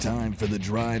Time for the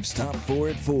Drive's Top 4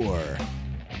 at 4.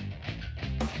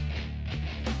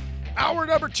 Hour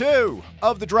number 2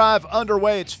 of the Drive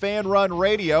underway. It's Fan Run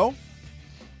Radio.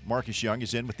 Marcus Young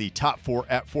is in with the Top 4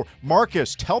 at 4.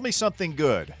 Marcus, tell me something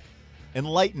good.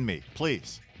 Enlighten me,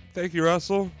 please. Thank you,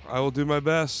 Russell. I will do my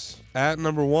best. At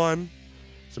number 1,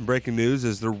 some breaking news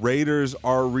is the Raiders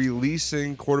are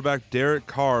releasing quarterback Derek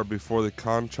Carr before the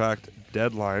contract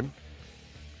deadline.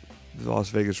 The Las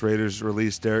Vegas Raiders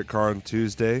released Derek Carr on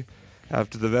Tuesday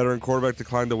after the veteran quarterback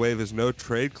declined to waive his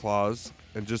no-trade clause,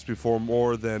 and just before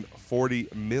more than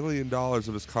 $40 million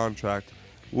of his contract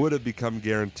would have become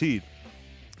guaranteed.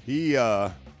 He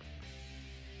turns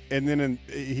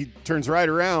right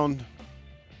around,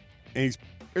 and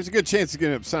there's a good chance he's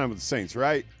going to end up signing with the Saints,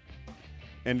 right?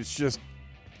 And it's just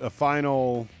a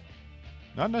final.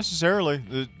 Not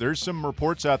necessarily. There's some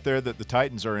reports out there that the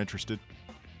Titans are interested.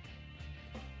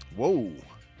 Whoa.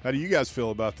 How do you guys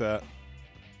feel about that?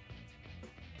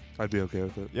 I'd be okay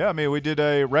with it. Yeah, I mean, we did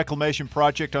a reclamation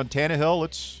project on Tannehill.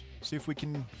 Let's see if we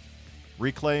can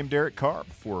reclaim Derek Carr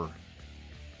before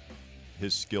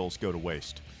his skills go to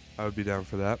waste. I would be down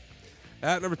for that.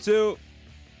 At number 2,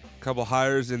 a couple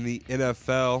hires in the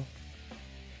NFL,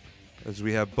 as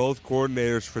we have both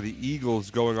coordinators for the Eagles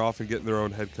going off and getting their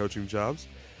own head coaching jobs.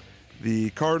 The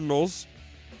Cardinals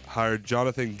hired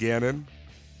Jonathan Gannon,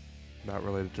 not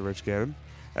related to Rich Gannon,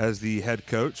 as the head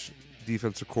coach,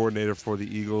 defensive coordinator for the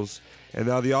Eagles. And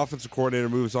now the offensive coordinator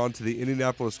moves on to the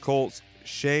Indianapolis Colts,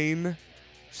 Shane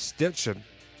Steichen.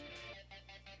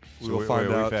 We will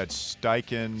find out. We've had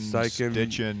Steichen,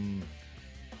 Stitchen.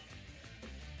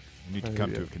 We need to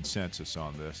come to a consensus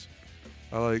on this.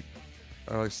 I like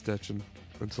Steichen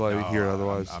until I hear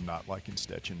otherwise. I'm not liking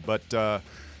Stitchen. But I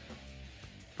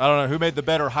don't know. Who made the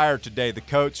better hire today, the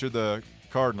Colts or the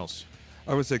Cardinals?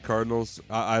 I'm going to say Cardinals.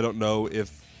 I don't know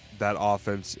if that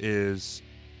offense is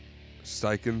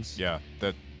Steichen's. Yeah.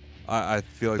 I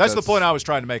feel like that's the point I was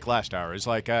trying to make last hour. It's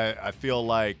like I feel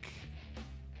like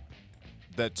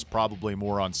that's probably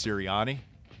more on Sirianni.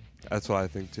 That's what I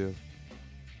think, too.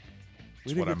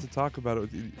 We didn't get to talk about it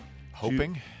with you.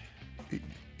 Hoping.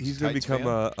 He's going to become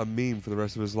a meme for the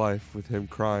rest of his life with him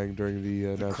crying during the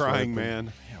national crying anthem.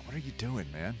 Man. Yeah, what are you doing,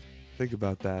 man? Think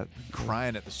about that.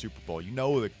 Crying at the Super Bowl. You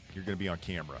know that you're going to be on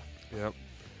camera. Yep.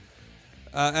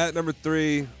 At number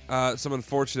 3, some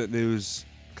unfortunate news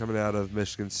coming out of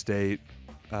Michigan State.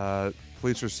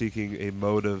 Police are seeking a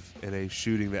motive in a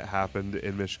shooting that happened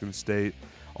in Michigan State.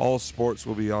 All sports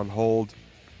will be on hold.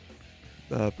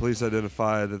 Police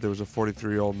identified that there was a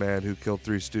 43-year-old man who killed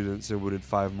 3 students and wounded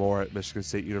 5 more at Michigan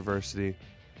State University.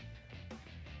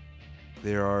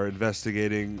 They are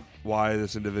investigating why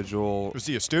this individual... Was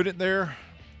he a student there?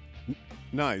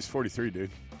 No, he's 43, dude.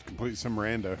 Complete some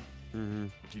rando. Mm-hmm.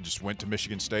 He just went to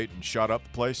Michigan State and shot up the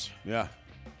place? Yeah.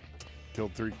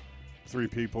 Killed three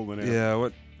people.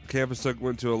 Campus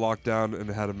went to a lockdown and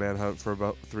had a manhunt for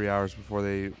about 3 hours before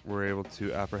they were able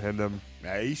to apprehend him.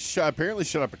 Yeah, he apparently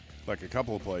shot up like a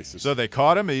couple of places. So they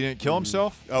caught him? He didn't kill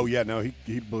himself? Oh, yeah, no,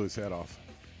 he blew his head off.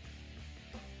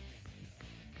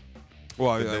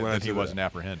 Well, then he wasn't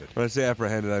apprehended. When I say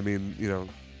apprehended, I mean,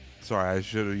 sorry, I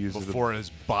should have used before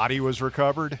his body was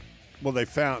recovered? Well, they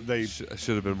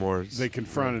should have been more. They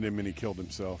confronted him and he killed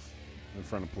himself in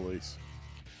front of police.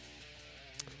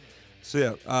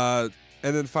 So, yeah.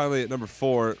 And then finally at number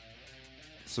 4,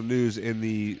 some news in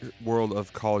the world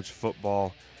of college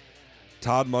football.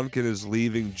 Todd Monken is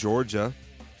leaving Georgia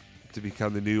to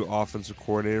become the new offensive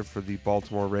coordinator for the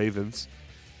Baltimore Ravens.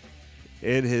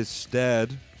 In his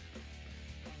stead,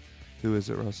 who is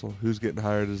it, Russell? Who's getting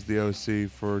hired as the OC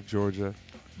for Georgia?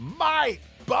 Mike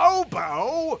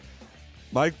Bobo!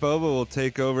 Mike Bobo will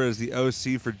take over as the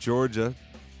OC for Georgia,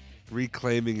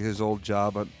 reclaiming his old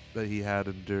job that he had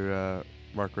under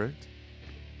Mark Richt.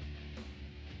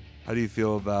 How do you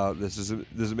feel about this?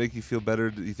 Does it make you feel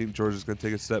better? Do you think Georgia's going to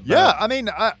take a step back? Yeah, I mean,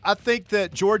 I think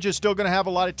that Georgia's still going to have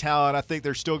a lot of talent. I think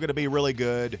they're still going to be really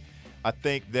good. I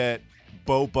think that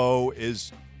Bobo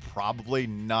is probably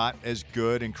not as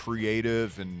good and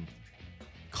creative and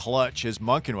clutch as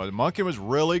Monken was. Monken was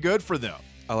really good for them.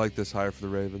 I like this hire for the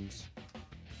Ravens.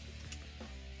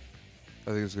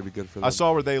 I think it's going to be good for them. I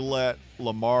saw where they let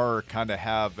Lamar kind of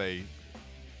have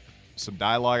some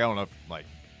dialogue. I don't know if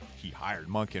he hired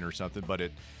Monken or something, but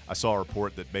I saw a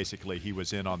report that basically he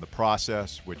was in on the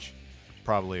process, which is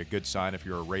probably a good sign if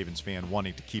you're a Ravens fan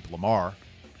wanting to keep Lamar.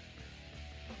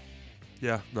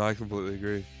 Yeah, no, I completely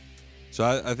agree. So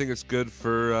I think it's good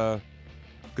for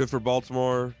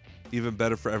Baltimore, even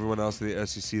better for everyone else in the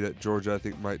SEC that Georgia, I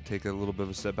think, might take a little bit of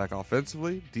a step back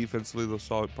offensively. Defensively,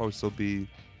 they'll probably still be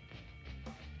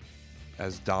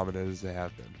as dominant as they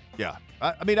have been. Yeah.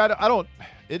 I mean, I don't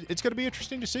 – it's going to be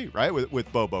interesting to see, right,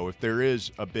 with Bobo. If there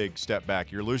is a big step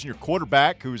back. You're losing your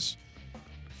quarterback who's –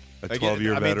 A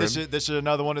 12-year veteran. This is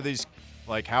another one of these,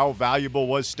 like, how valuable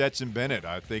was Stetson Bennett?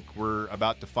 I think we're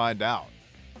about to find out.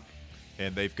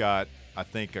 And they've got, I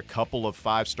think, a couple of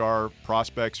 5-star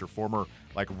prospects or former,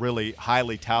 like, really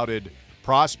highly touted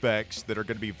prospects that are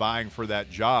going to be vying for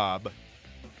that job.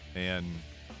 And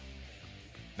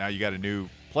now you got a new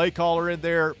play caller in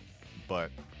there.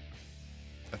 But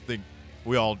I think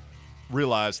we all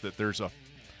realize that there's a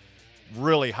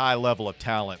really high level of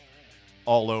talent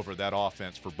all over that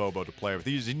offense for Bobo to play with.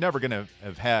 He's never going to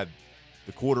have had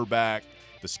the quarterback,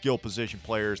 the skill position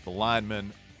players, the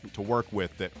linemen to work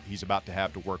with that he's about to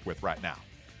have to work with right now.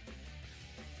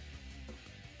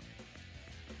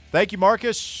 Thank you,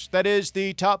 Marcus. That is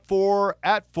the top 4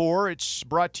 at 4. It's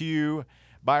brought to you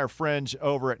by our friends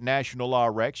over at National Law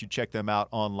Rex. You check them out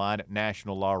online at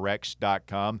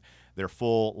nationallawrex.com. Their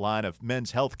full line of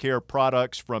men's healthcare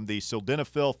products, from the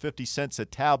sildenafil, 50 cents a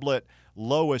tablet,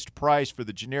 lowest price for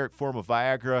the generic form of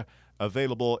Viagra,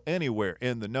 available anywhere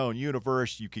in the known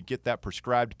universe. You can get that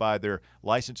prescribed by their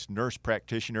licensed nurse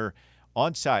practitioner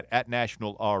on site at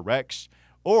National RX.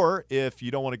 Or if you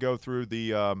don't want to go through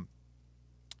the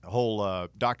whole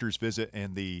doctor's visit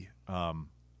and the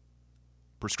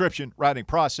prescription writing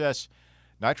process,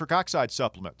 nitric oxide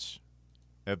supplements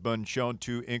have been shown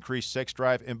to increase sex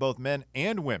drive in both men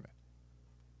and women.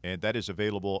 And that is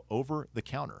available over the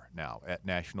counter now at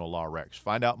National Law Rex.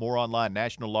 Find out more online,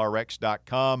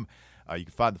 nationallawrex.com. You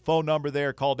can find the phone number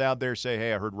there. Call down there. Say,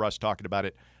 hey, I heard Russ talking about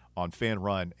it on Fan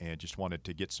Run and just wanted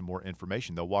to get some more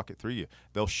information. They'll walk it through you.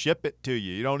 They'll ship it to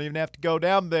you. You don't even have to go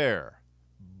down there.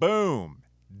 Boom.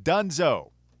 Dunzo.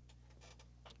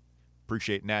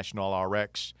 Appreciate National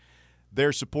RX,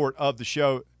 their support of the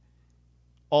show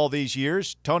all these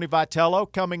years. Tony Vitello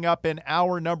coming up in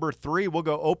hour number 3. We'll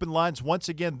go open lines once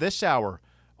again this hour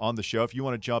on the show. If you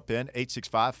want to jump in,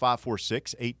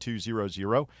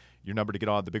 865-546-8200. Your number to get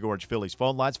on the Big Orange Phillies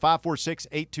phone lines,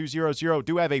 546-8200.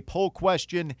 Do have a poll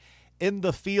question in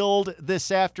the field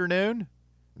this afternoon.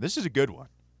 This is a good one.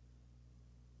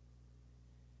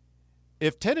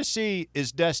 If Tennessee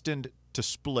is destined to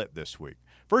split this week,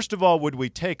 first of all, would we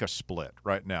take a split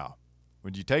right now?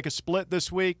 Would you take a split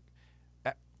this week?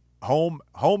 Home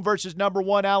versus number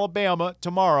 1 Alabama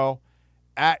tomorrow,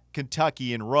 at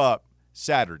Kentucky and Rupp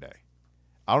Saturday.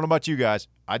 I don't know about you guys.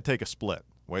 I'd take a split.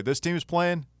 The way this team's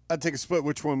playing, I'd take a split.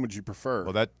 Which one would you prefer?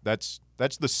 Well, that's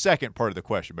the second part of the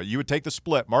question. But you would take the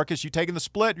split. Marcus, you taking the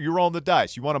split or you rolling the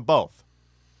dice? You want them both?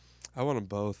 I want them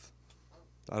both.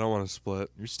 I don't want to split.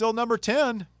 You're still number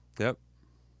 10. Yep.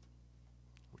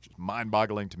 Which is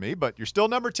mind-boggling to me, but you're still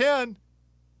number 10.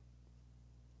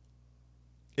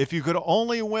 If you could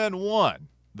only win one,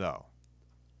 though,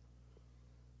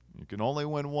 you can only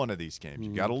win one of these games.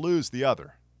 You got to lose the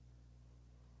other.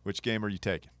 Which game are you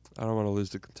taking? I don't want to lose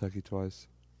to Kentucky twice.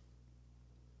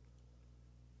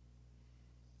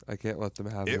 I can't let them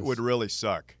have it. It would really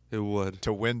suck. It would.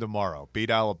 To win tomorrow, beat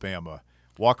Alabama,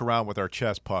 walk around with our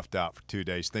chest puffed out for 2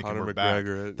 days thinking Conor we're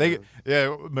McGregor, back.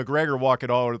 McGregor walking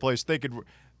all over the place, thinking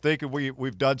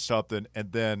we've done something,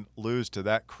 and then lose to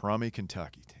that crummy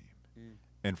Kentucky team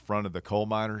in front of the coal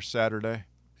miners Saturday.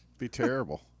 Be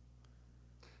terrible.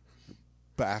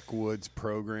 Backwoods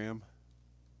program.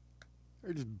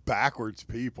 They're just backwards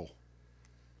people.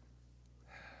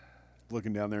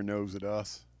 Looking down their nose at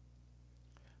us.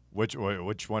 Which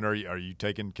one are you? Are you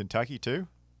taking Kentucky too?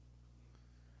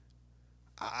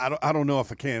 I don't know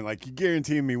if I can. Like, you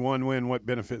guarantee me one win, what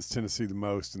benefits Tennessee the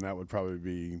most, and that would probably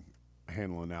be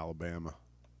handling Alabama.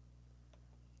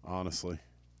 Honestly.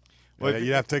 Well,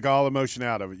 you have to take all emotion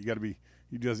out of it. You got to be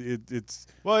it's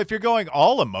well, if you're going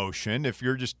all emotion, if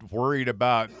you're just worried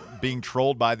about being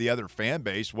trolled by the other fan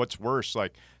base, what's worse,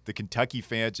 like the Kentucky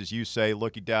fans, as you say,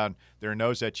 looking down their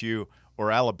nose at you,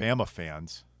 or Alabama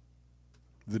fans?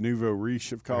 The nouveau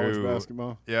riche of college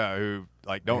basketball. Yeah, who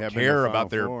like don't care about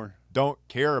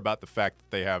the fact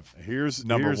that they have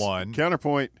number one.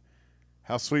 Counterpoint.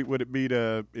 How sweet would it be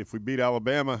if we beat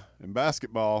Alabama in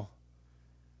basketball,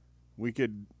 we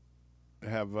could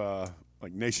have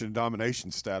like nation of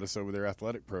domination status over their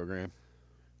athletic program.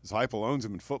 Because Heupel owns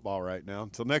them in football right now.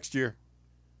 Until next year.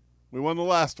 We won the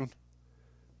last one.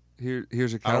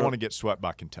 Here's a I don't want to get swept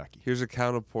by Kentucky. Here's a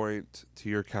counterpoint to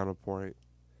your counterpoint.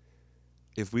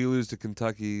 If we lose to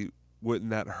Kentucky, wouldn't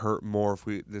that hurt more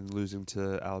than losing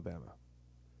to Alabama?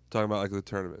 Talking about like the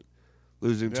tournament,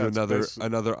 losing to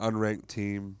another unranked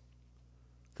team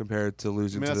compared to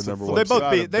losing to the number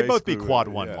one. They both be quad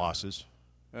one losses.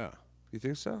 Yeah, you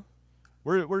think so?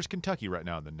 Where's Kentucky right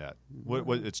now in the net? What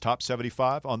it's top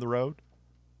 75 on the road?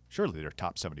 Surely they're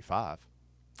top 75.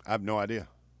 I have no idea.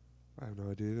 I have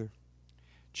no idea either.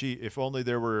 Gee, if only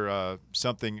there were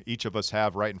something each of us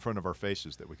have right in front of our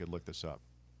faces that we could look this up.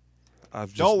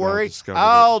 Don't worry,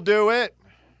 I'll do it.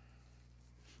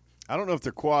 I don't know if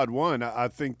they're quad one. I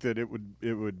think that it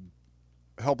would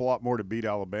help a lot more to beat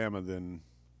Alabama than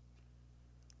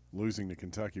losing to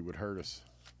Kentucky would hurt us.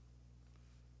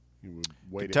 You would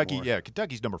weight Kentucky, it more. yeah,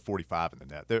 Kentucky's number 45 in the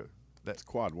net. That's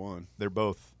quad one. They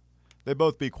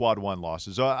both be quad one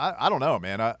losses. So I don't know,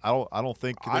 man. I don't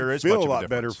think there is much of a difference. I feel a lot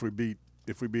better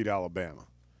if we beat Alabama.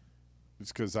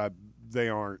 It's because they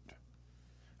aren't.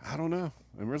 I don't know.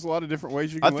 I mean, there's a lot of different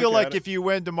ways you can. I feel look like at it. if you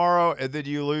win tomorrow and then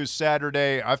you lose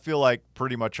Saturday, I feel like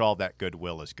pretty much all that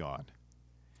goodwill is gone.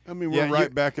 I mean, we're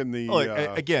right back in the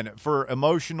again, for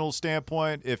emotional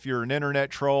standpoint, if you're an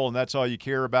internet troll and that's all you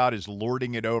care about is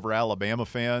lording it over Alabama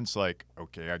fans, like,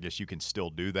 okay, I guess you can still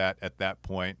do that at that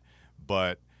point.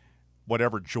 But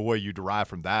whatever joy you derive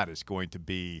from that is going to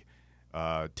be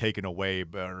taken away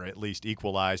or at least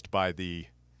equalized by the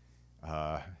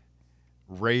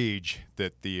rage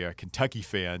that the Kentucky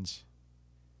fans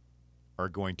are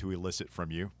going to elicit from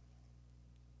you.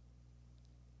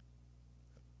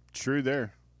 True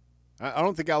there. I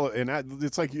don't think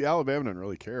it's like Alabama doesn't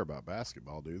really care about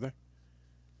basketball, do they?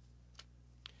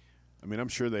 I mean, I'm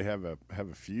sure they have a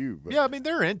few. But yeah, I mean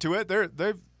they're into it.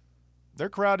 Their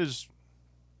crowd is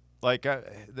like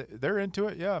they're into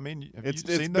it. Yeah, I mean, have you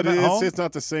seen them at home? It's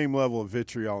not the same level of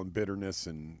vitriol and bitterness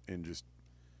and just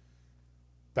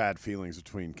bad feelings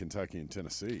between Kentucky and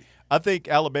Tennessee. I think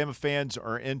Alabama fans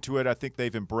are into it. I think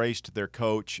they've embraced their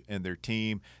coach and their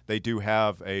team. They do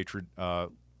have a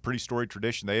pretty storied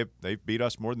tradition. They've beat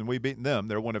us more than we've beaten them.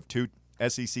 They're one of two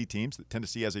SEC teams that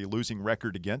Tennessee has a losing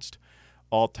record against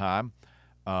all time.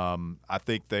 I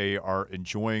think they are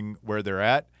enjoying where they're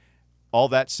at. All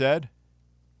that said,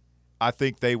 I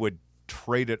think they would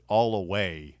trade it all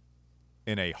away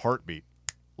in a heartbeat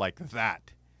like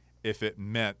that if it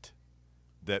meant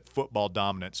that football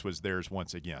dominance was theirs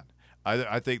once again.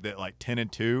 I think that like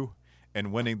 10-2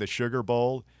 and winning the Sugar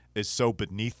Bowl is so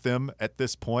beneath them at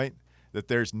this point that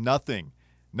there's nothing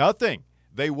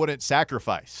they wouldn't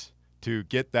sacrifice to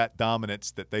get that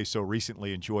dominance that they so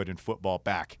recently enjoyed in football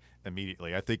back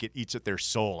immediately. I think it eats at their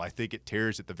soul. I think it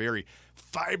tears at the very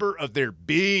fiber of their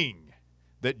being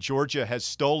that Georgia has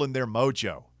stolen their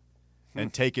mojo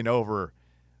and taken over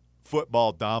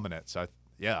football dominance. I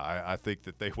think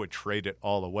that they would trade it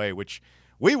all away, which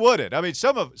we wouldn't. I mean,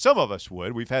 some of us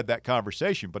would. We've had that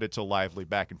conversation, but it's a lively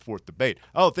back and forth debate.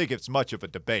 I don't think it's much of a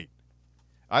debate.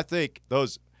 I think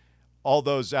all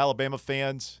those Alabama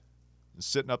fans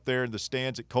sitting up there in the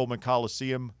stands at Coleman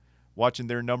Coliseum watching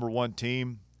their number one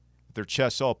team, with their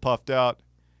chests all puffed out,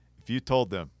 if you told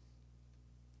them,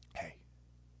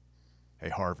 hey,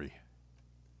 Harvey.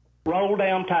 Roll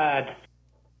down Tide.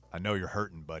 I know you're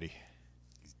hurting, buddy.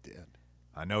 He's dead.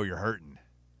 I know you're hurting.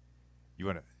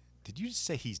 Did you just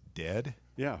say he's dead?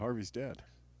 Yeah, Harvey's dead.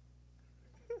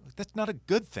 That's not a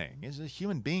good thing. A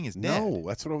human being is dead. No,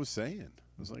 that's what I was saying.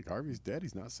 I was like, Harvey's dead.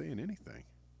 He's not saying anything.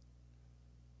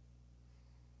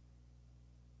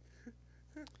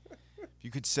 If you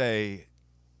could say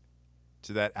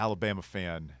to that Alabama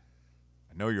fan,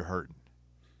 I know you're hurting.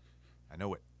 I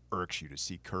know it irks you to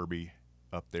see Kirby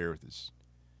up there with his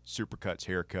Supercuts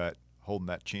haircut, holding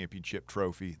that championship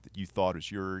trophy that you thought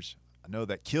was yours. I know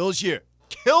that kills you.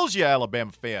 Kills you,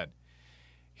 Alabama fan.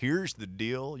 Here's the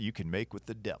deal you can make with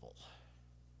the devil.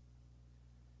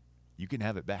 You can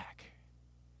have it back.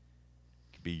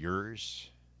 It could be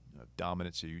yours.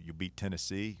 Dominance. You'll beat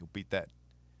Tennessee. You'll beat that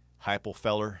Heupel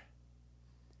feller.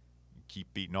 You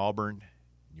keep beating Auburn.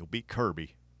 You'll beat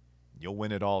Kirby. You'll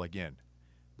win it all again.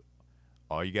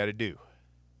 All you got to do,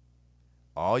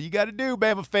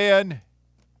 Bama fan,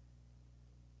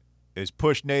 is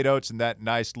push Nate Oates in that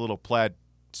nice little plaid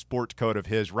sports coat of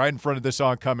his right in front of this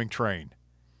oncoming train.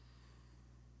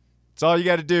 That's all you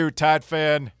got to do, Tide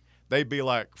fan. They'd be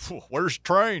like, where's the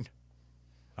train?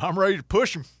 I'm ready to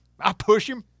push him. I push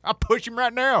him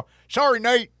right now. Sorry,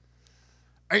 Nate.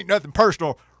 Ain't nothing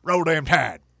personal. Roll damn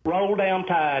Tide. Roll down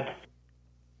Tide.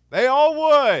 They all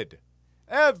would.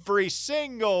 Every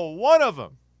single one of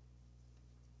them.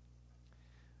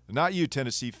 Not you,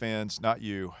 Tennessee fans. Not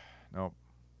you. No.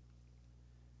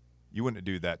 You wouldn't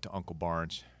do that to Uncle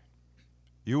Barnes.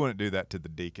 You wouldn't do that to the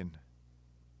Deacon.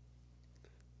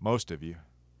 Most of you.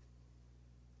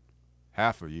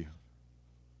 Half of you.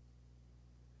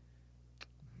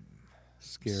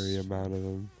 Scary amount of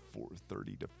them.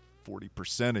 30 to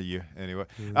 40% of you, anyway.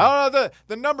 I don't know.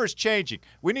 The number's changing.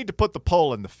 We need to put the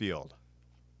poll in the field.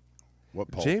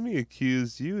 What poll? Jamie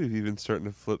accused you of even starting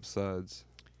to flip sides.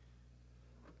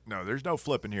 No, there's no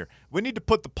flipping here. We need to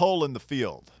put the poll in the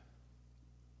field.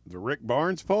 The Rick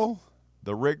Barnes poll?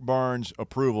 The Rick Barnes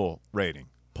approval rating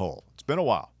poll. It's been a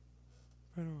while.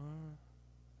 I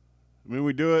mean,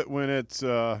 we do it when it's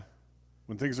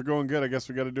when things are going good. I guess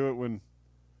we got to do it when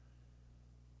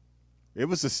it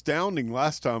was astounding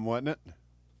last time, wasn't it?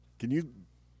 Can you?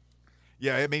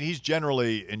 Yeah, I mean, he's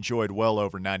generally enjoyed well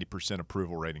over 90%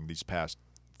 approval rating these past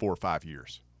 4 or 5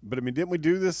 years. But I mean, didn't we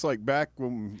do this like back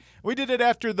when We did it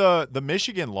after the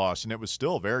Michigan loss, and it was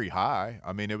still very high.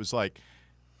 I mean, it was like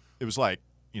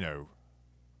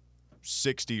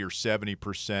 60 or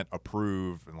 70%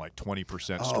 approve and like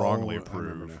 20% strongly I remember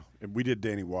approve. now. And we did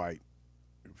Danny White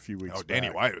a few weeks Oh, back. Danny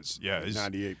White was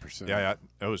 98%. Yeah,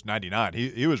 it was 99.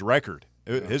 He was record.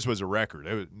 His was a record.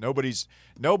 It was,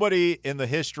 nobody in the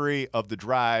history of the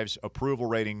Drive's approval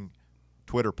rating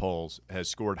Twitter polls has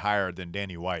scored higher than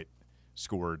Danny White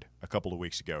scored a couple of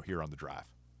weeks ago here on the Drive.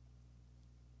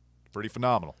 Pretty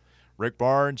phenomenal. Rick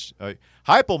Barnes,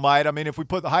 Heupel might. I mean, if we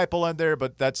put the Heupel in there,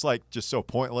 but that's like just so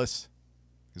pointless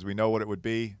because we know what it would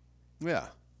be. Yeah.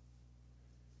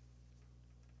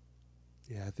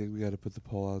 Yeah, I think we got to put the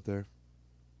poll out there.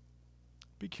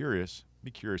 Be curious.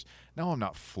 No, I'm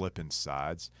not flipping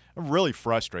sides. I'm really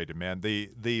frustrated, man.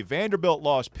 The Vanderbilt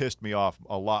loss pissed me off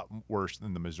a lot worse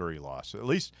than the Missouri loss. At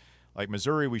least, like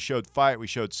Missouri, we showed fight. We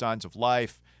showed signs of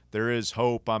life. There is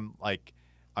hope. I'm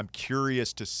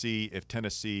curious to see if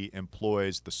Tennessee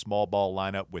employs the small ball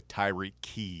lineup with Tyreek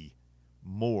Key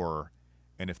more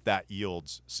and if that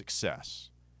yields success.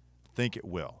 I think it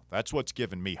will. That's what's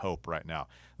giving me hope right now.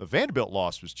 The Vanderbilt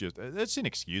loss was that's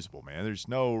inexcusable, man. There's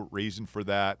no reason for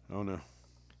that. Oh, no.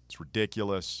 It's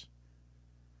ridiculous.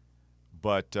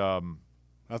 But I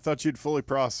thought you'd fully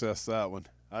processed that one.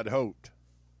 I'd hoped.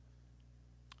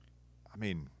 I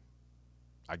mean,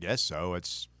 I guess so.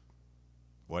 It's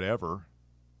whatever.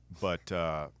 But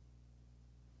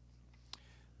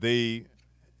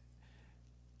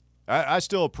I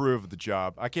still approve of the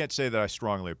job. I can't say that I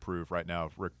strongly approve right now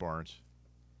of Rick Barnes.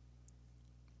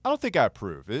 I don't think I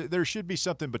approve. There should be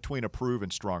something between approve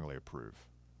and strongly approve.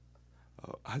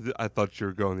 Oh, I thought you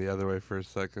were going the other way for a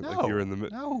second. Like you were in the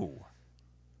middle. No.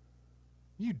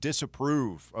 You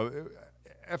disapprove.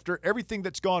 After everything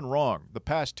that's gone wrong the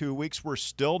past 2 weeks, we're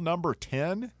still number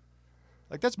 10?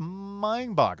 Like, that's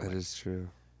mind-boggling. That is true.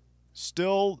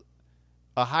 Still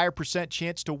a higher percent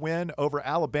chance to win over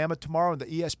Alabama tomorrow in the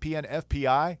ESPN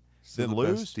FPI Still than the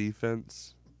lose? best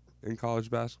defense in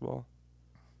college basketball.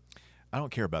 I don't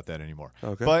care about that anymore.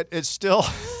 Okay. But it's still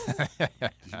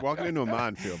He's walking into a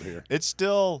minefield here. it's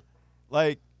still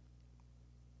like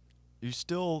you're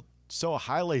still so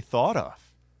highly thought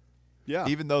of. Yeah.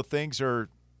 Even though things are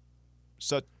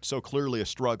so clearly a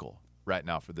struggle right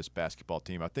now for this basketball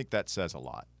team. I think that says a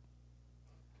lot.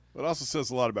 It also says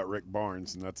a lot about Rick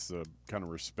Barnes, and that's the kind of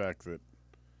respect that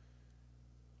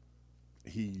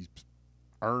he's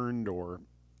earned or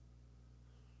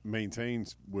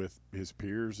maintains with his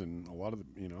peers and a lot of the,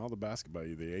 all the basketball,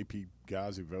 the AP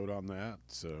guys who vote on that.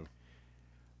 So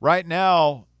Right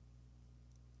now,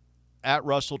 at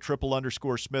Russell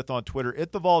 _Smith on Twitter,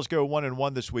 if the Vols go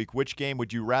 1-1 this week, which game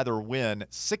would you rather win?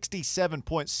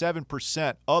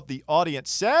 67.7% of the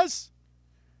audience says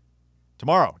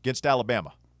tomorrow against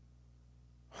Alabama.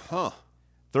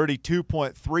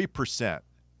 32.3%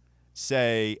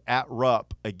 say at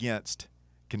Rupp against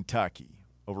Kentucky.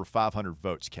 Over 500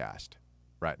 votes cast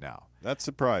right now. that's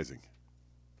surprising.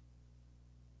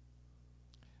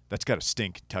 That's got to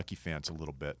sting Kentucky fans a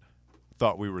little bit.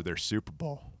 Thought we were their Super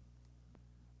Bowl.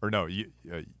 Or no,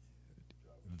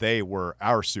 they were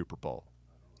our Super Bowl.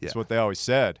 That's Yeah. what they always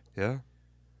said. Yeah.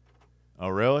 Oh,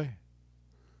 really?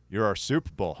 You're our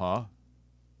Super Bowl, huh?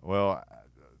 Well,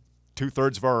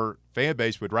 2/3 of our fan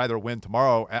base would rather win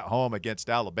tomorrow at home against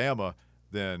Alabama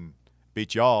than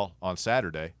beat y'all on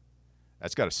Saturday.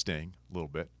 That's got to sting a little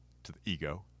bit to the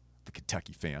ego, the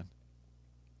Kentucky fan.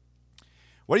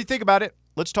 What do you think about it?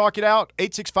 Let's talk it out.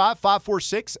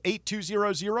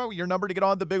 865-546-8200, your number to get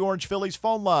on the Big Orange Phillies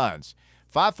phone lines.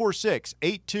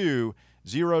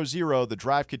 546-8200. The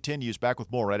Drive continues. Back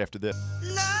with more right after this.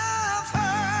 Love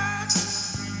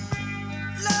hurts.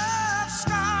 Love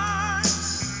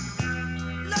scars.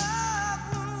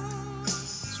 Love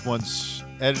wounds. This one's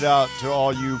edited out to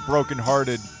all you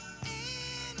broken-hearted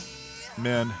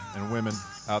men and women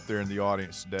out there in the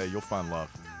audience today. You'll find love.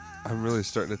 I'm really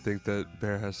starting to think that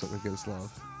Bear has something against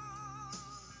love.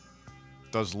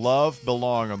 Does love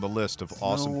belong on the list of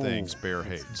awesome No. things Bear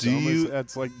hates?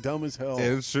 That's like dumb as hell.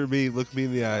 Answer me. Look me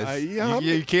in the eyes. Yeah,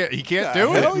 You can't. He can't the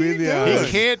do hell it. you Me in the doing? eye.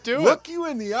 He can't do Look it. you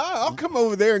in the eye. I'll come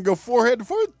over there and go forehead to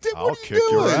forehead. I'll What are kick you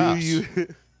your doing?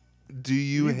 ass. Do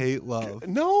you hate love?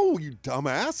 No, you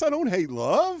dumbass. I don't hate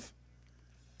love.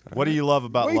 What do you love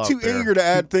about Way love? too Bear? eager to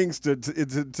add things to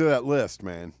that list,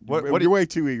 man. What do You're you- way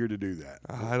too eager to do that.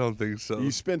 I don't think so.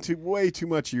 You spend way too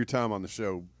much of your time on the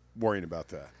show worrying about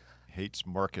that. Hates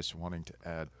Marcus wanting to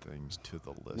add things to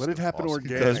the list. Let it of happen awesome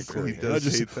organically. He does I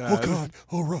just, hate that. Oh God,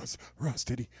 oh Russ,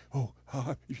 did he? Oh,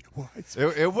 why?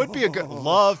 It would be a good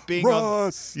love being on.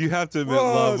 Russ. You have to admit,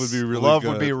 love would be really Love good.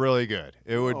 would be really good.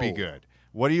 It would be Oh. good.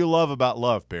 What do you love about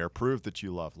love, Bear? Prove that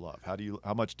you love love.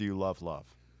 How much do you love love?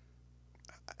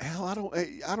 Hell,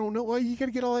 I don't know why you got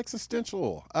to get all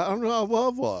existential. I don't know. I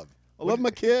love love. I love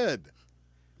my kid.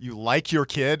 You like your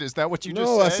kid? Is that what you just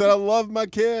No, said? I said I love my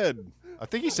kid. I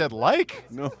think he said like.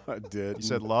 No, I did. You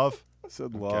said love. I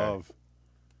said love.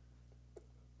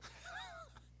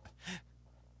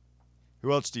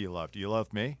 Who else do you love? Do you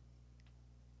love me?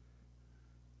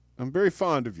 I'm very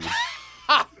fond of you.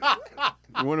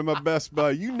 You're one of my best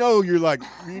buddies. You know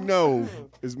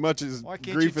as much as Why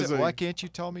can't grief you? as Why can't you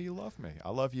tell me you love me? I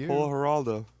love you. Pull a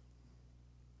Geraldo.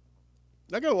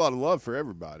 I got a lot of love for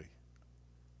everybody.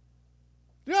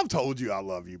 Yeah, I've told you I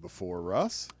love you before,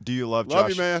 Russ. Do you love Love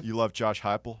Josh? you, man. You love Josh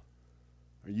Heupel?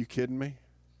 Are you kidding me?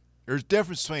 There's a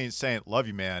difference between saying "love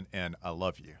you, man" and "I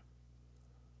love you."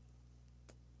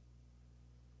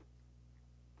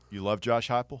 You love Josh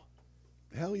Heupel?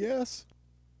 Hell yes.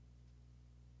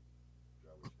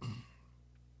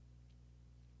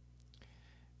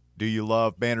 Do you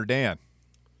love Banner Dan?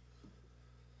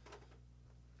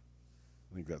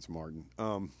 I think that's Martin.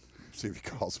 See if he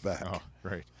calls back. Oh,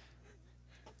 right.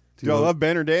 Do I love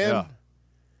Banner Dan? Yeah.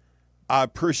 I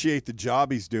appreciate the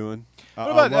job he's doing. I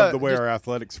about, love the way just- our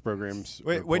athletics programs. are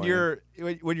When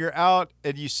playing. when you're out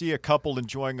and you see a couple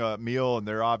enjoying a meal and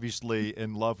they're obviously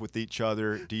in love with each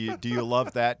other, do you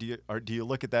love that? Do you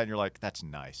look at that and you're like, that's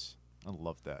nice. I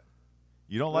love that.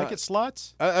 You don't like Right. it,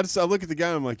 Sluts? I look at the guy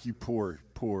and I'm like, you poor.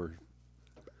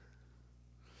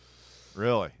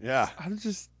 Really? Yeah. I'm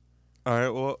just. All right.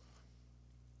 Well,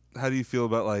 how do you feel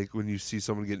about like when you see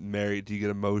someone getting married? Do you get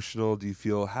emotional? Do you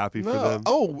feel happy for them?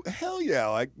 Oh, hell yeah.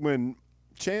 Like when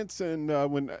Chance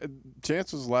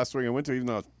Chance was the last week I went to, even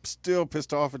though I was still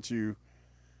pissed off at you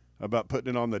about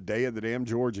putting it on the day of the damn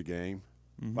Georgia game.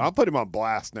 I'll put him on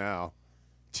blast now.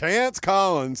 Chance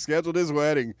Collins scheduled his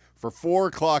wedding for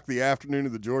 4:00 the afternoon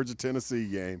of the Georgia-Tennessee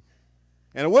game.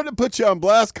 And I wouldn't have put you on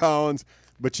blast, Collins,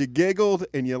 but you giggled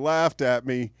and you laughed at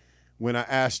me when I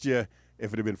asked you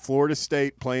if it had been Florida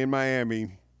State playing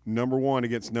Miami, number 1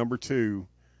 against number 2.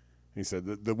 He said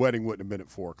the wedding wouldn't have been at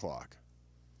 4:00.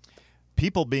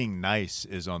 People being nice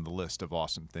is on the list of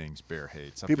awesome things Bear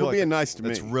hates. I People feel like being nice to me.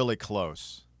 That's really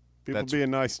close. People That's-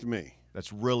 being nice to me.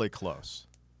 That's really close.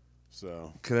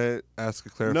 So Can I ask a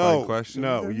clarifying question?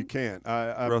 no, you can't.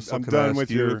 Russell, I'm can I done ask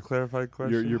with you a your clarified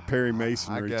question. Perry I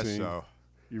Masonry guess team. so.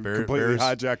 You Bear- completely Bear's-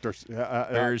 hijacked our.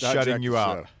 Bear's hijacked shutting the you show.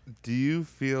 out. Do you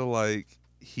feel like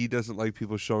he doesn't like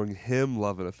people showing him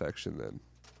love and affection? Then,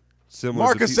 similar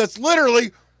Marcus, to that's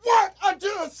literally what I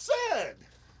just said.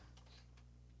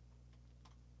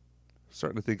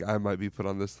 starting to think I might be put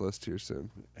on this list here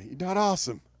soon. You're not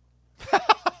awesome.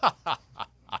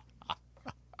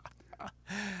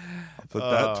 Put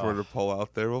that Twitter poll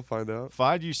out there. We'll find out.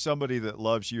 Find you somebody that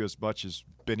loves you as much as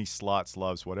Benny Slots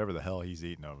loves whatever the hell he's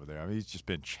eating over there. I mean, he's just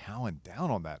been chowing down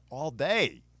on that all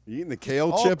day. You eating the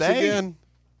kale All chips day. again?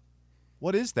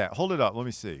 What is that? Hold it up. Let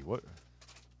me see. What?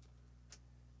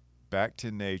 Back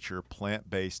to nature,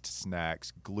 plant-based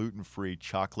snacks, gluten-free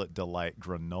chocolate delight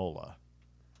granola.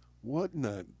 What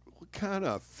kind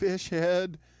of fish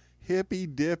head, hippy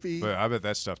dippy? But I bet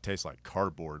that stuff tastes like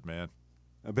cardboard, man.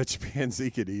 I bet you Pansy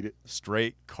could eat it.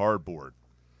 Straight cardboard.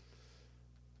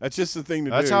 That's just the thing to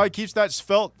do. That's how he keeps that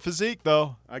svelte physique,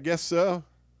 though. I guess so.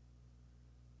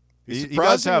 He's He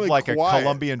does have surprisingly like a quiet.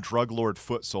 Colombian drug lord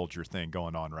foot soldier thing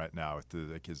going on right now with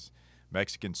like his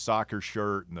Mexican soccer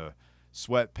shirt and the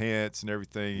sweatpants and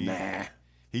everything. Nah.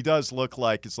 He does look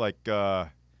like it's like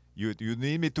you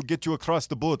need me to get you across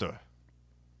the border.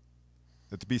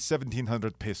 It'd be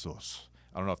 1,700 pesos.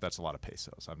 I don't know if that's a lot of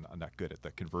pesos. I'm not good at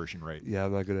the conversion rate. Yeah,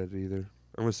 I'm not good at it either.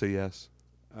 I'm gonna say yes.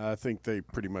 I think they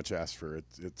pretty much ask for it.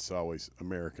 It's always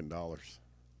American dollars.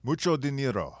 Mucho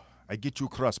dinero. I get you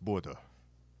across border.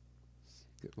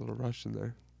 Get a little rush in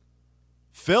there.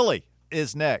 Philly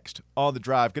is next on the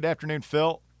drive. Good afternoon,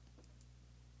 Phil.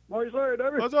 What you say,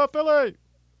 David? What's up, Philly?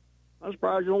 I'm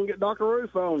surprised you don't get Dr.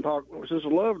 Roof on talk since it's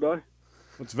Love Day.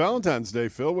 It's Valentine's Day,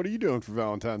 Phil. What are you doing for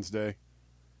Valentine's Day?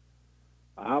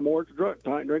 I'm over at the drunk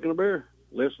tank drinking a beer,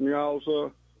 listening to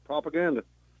y'all's propaganda.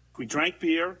 We drank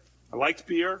beer. I liked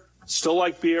beer. Still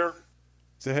like beer.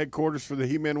 It's the headquarters for the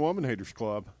He-Man Woman Haters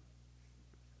Club.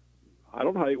 I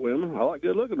don't hate women. I like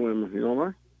good-looking women, you know what I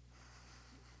mean?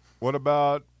 What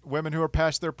about women who are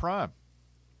past their prime?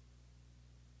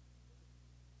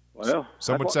 Well,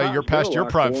 Some would that's say what you're I past feel your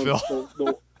like prime, the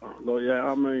Phil. Yeah,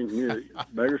 I mean, yeah,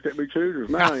 beggars can't be choosers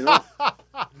now, you know?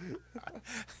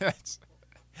 That's-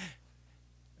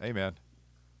 Hey, man.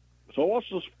 So what's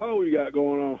the poll you got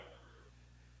going on?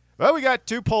 Well, we got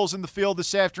 2 polls in the field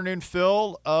this afternoon,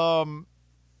 Phil.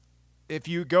 If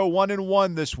you go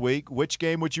 1-1 this week, which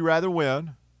game would you rather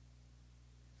win?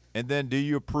 And then, do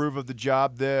you approve of the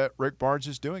job that Rick Barnes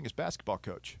is doing as basketball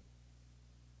coach?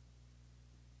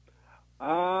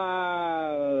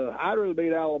 I'd rather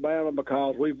beat Alabama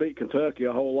because we beat Kentucky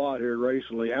a whole lot here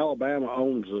recently. Alabama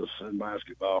owns us in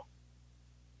basketball.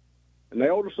 And they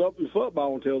owed us up in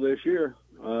football until this year.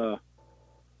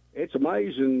 It's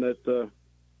amazing that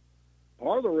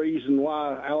part of the reason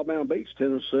why Alabama beats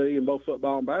Tennessee in both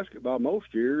football and basketball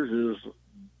most years is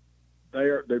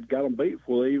they've got them beat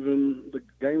before even the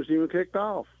game's even kicked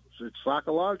off. So it's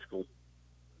psychological.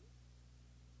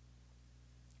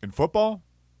 In football?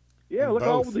 Yeah, look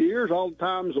Both. over the years, all the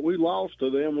times that we lost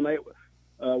to them when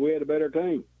we had a better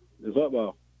team in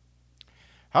football.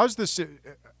 How's this?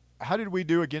 How did we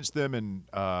do against them in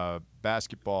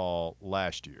basketball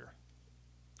last year?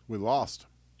 We lost.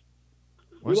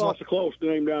 We lost a close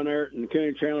game down there, and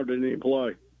Kenny Chandler didn't even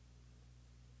play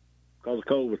because of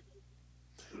COVID.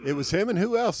 It was him and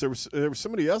who else? There was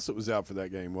somebody else that was out for that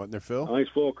game, wasn't there, Phil? I think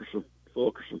it's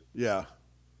Fulkerson. Yeah,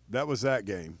 that was that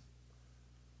game.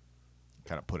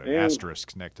 Kind of put an And-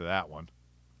 asterisk next to that one.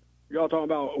 Y'all talking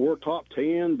about we're top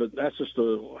 10, but that's just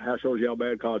how shows you how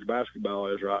bad college basketball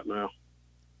is right now.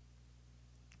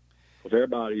 Because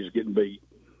everybody's getting beat,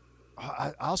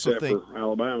 I also except think for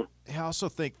Alabama. I also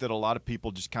think that a lot of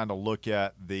people just kind of look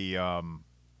at these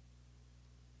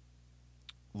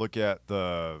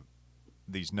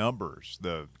numbers,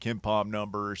 the KenPom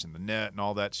numbers and the net and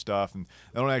all that stuff, and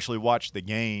they don't actually watch the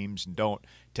games and don't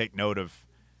take note of,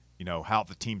 how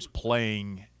the team's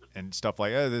playing and stuff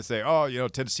like that. They say,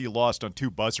 Tennessee lost on 2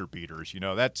 buzzer beaters.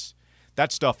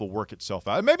 That stuff will work itself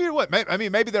out. Maybe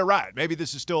maybe they're right. Maybe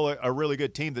this is still a really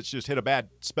good team that's just hit a bad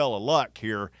spell of luck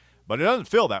here, but it doesn't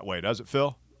feel that way, does it,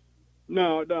 Phil?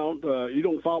 No, it don't. You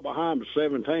don't fall behind by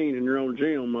 17 in your own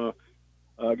gym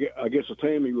against a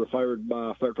team you were favored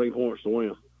by 13 points to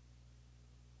win.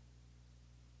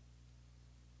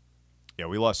 Yeah,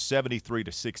 we lost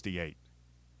 73-68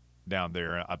 down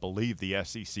there. I believe the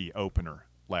SEC opener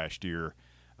last year.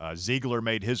 Ziegler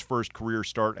made his first career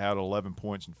start, had 11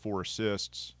 points and 4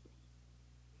 assists.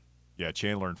 Yeah,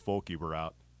 Chandler and Fulke were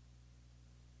out.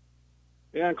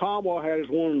 Yeah, and Conwell had his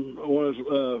one of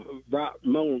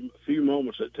his few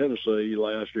moments at Tennessee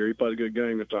last year. He played a good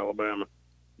game against Alabama.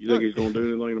 You think he's going to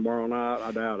do anything tomorrow night?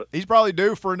 I doubt it. He's probably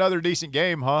due for another decent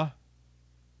game, huh?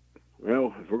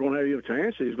 Well, if we're going to have a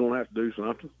chance, he's going to have to do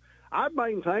something. I'd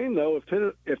maintain, though, if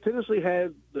Tennessee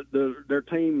had their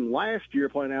team last year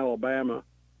playing Alabama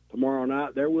tomorrow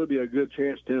night, there would be a good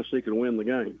chance Tennessee could win the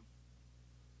game.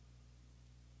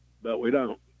 But we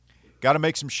don't. Got to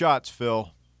make some shots,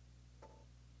 Phil.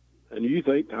 And you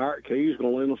think Hart Key's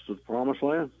going to lead us to the promised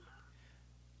land?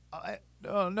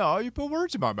 No, you put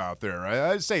words in my mouth there.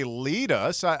 I'd say lead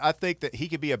us. I think that he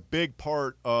could be a big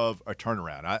part of a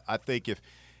turnaround. I think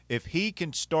if he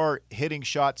can start hitting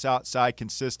shots outside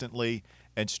consistently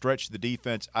and stretch the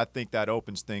defense, I think that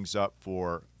opens things up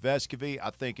for Vescovi. I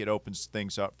think it opens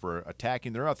things up for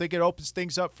attacking the rim. I think it opens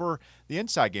things up for the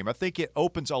inside game. I think it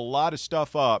opens a lot of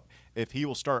stuff up if he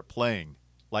will start playing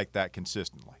like that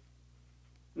consistently.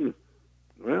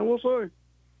 Well, we'll see.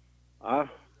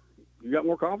 You got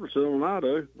more confidence in them than I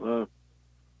do.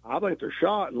 I think they're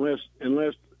shot unless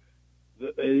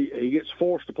he gets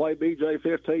forced to play BJ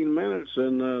 15 minutes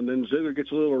and then Ziegler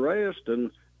gets a little rest,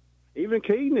 and even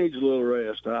Key needs a little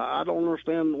rest. I don't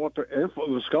understand what they're –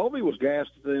 Vescovi was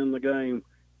gassed at the end of the game.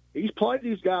 He's played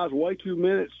these guys way too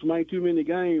many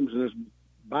games, and it's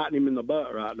biting him in the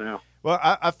butt right now. Well,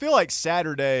 I feel like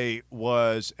Saturday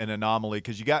was an anomaly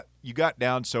because you got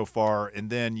down so far, and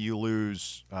then you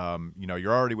lose.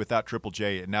 You're already without Triple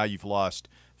J, and now you've lost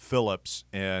Phillips,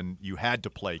 and you had to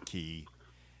play Key.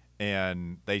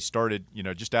 And they started,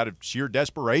 just out of sheer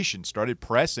desperation, started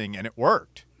pressing, and it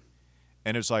worked.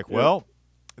 And it's like, well,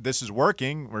 this is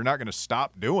working. We're not going to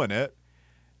stop doing it.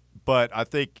 But I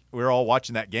think we're all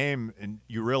watching that game, and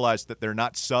you realize that they're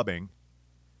not subbing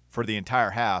for the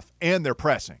entire half, and they're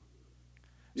pressing.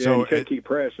 Yeah, So you can't keep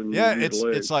pressing. Yeah, You use the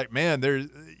legs. it's like, man,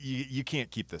 you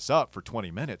can't keep this up for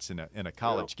 20 minutes in a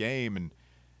college game,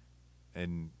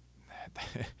 and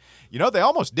they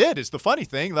almost did. It's the funny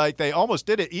thing, like they almost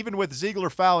did it even with Ziegler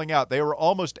fouling out. They were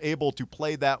almost able to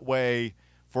play that way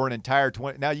for an entire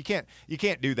 20. Now you can't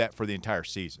do that for the entire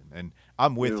season. And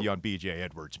I'm with you on BJ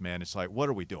Edwards, man. It's like, what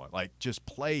are we doing? Like, just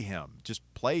play him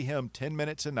 10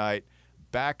 minutes a night,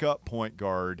 backup point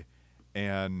guard,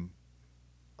 and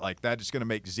like that is going to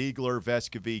make Ziegler,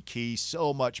 Vescovi, Key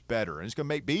so much better, and it's going to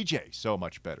make BJ so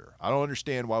much better. I don't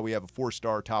understand why we have a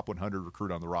 4-star top 100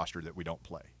 recruit on the roster that we don't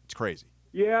play. It's crazy.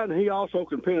 Yeah, and he also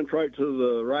can penetrate to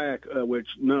the rack, which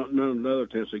none of the other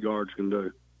Tennessee guards can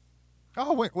do.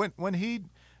 Oh, when he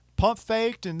pump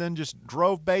faked and then just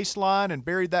drove baseline and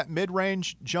buried that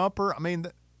mid-range jumper, I mean,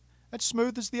 that's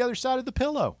smooth as the other side of the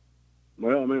pillow.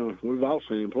 Well, I mean, we've all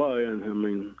seen him play, and I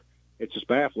mean, it's just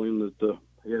baffling that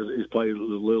he's played as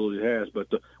little as he has. But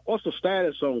what's the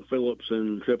status on Phillips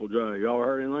and Triple J? Y'all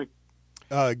heard anything?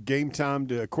 Game time,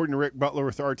 according to Rick Butler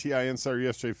with RTI Insider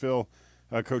yesterday, Phil,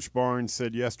 Coach Barnes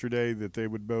said yesterday that they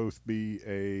would both be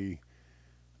a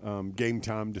game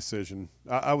time decision.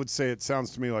 I would say it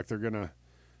sounds to me like they're going to,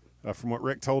 from what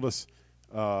Rick told us,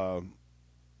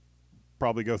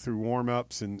 probably go through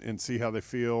warm-ups and see how they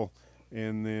feel.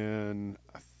 And then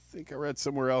I think I read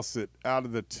somewhere else that out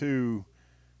of the two,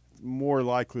 more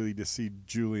likely to see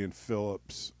Julian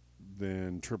Phillips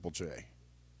than Triple J.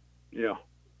 Yeah.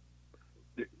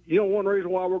 You know, one reason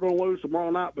why we're going to lose tomorrow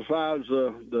night besides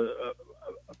the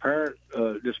apparent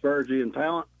disparity in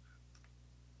talent,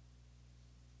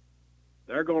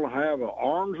 they're going to have an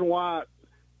orange and white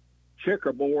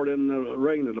checkerboard in the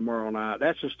arena tomorrow night.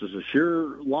 That's just as a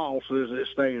sure loss as it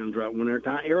stands. Right when every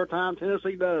time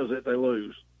Tennessee does it, they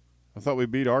lose. I thought we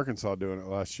beat Arkansas doing it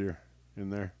last year in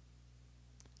there.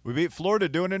 We beat Florida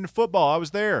doing it in football. I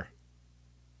was there.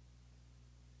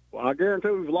 Well, I guarantee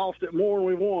we've lost it more than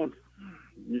we've won.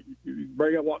 You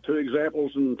bring up, 2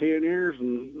 examples in 10 years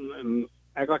and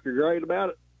act like you're great about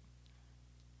it?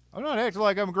 I'm not acting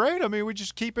like I'm great. I mean, we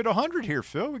just keep it 100 here,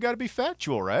 Phil. We got to be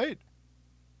factual, right?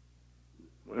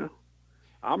 Well,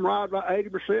 I'm right about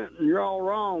 80%, and you're all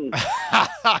wrong.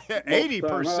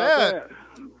 80%?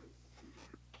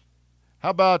 How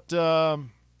about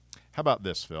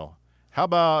this, Phil? How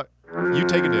about you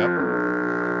take a dip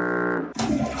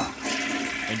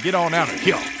and get on out of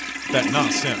here? That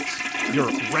nonsense. Your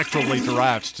rectally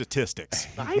derived statistics.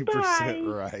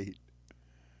 90% right.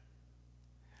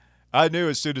 I knew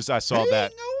as soon as I saw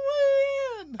that.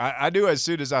 I knew as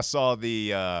soon as I saw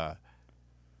the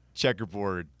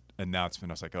checkerboard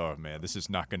announcement, I was like, oh, man, this is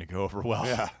not going to go over well.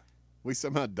 Yeah. We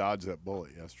somehow dodged that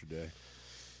bullet yesterday.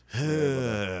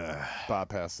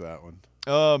 Bypass that one.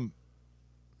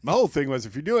 My whole thing was,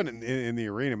 if you're doing it in the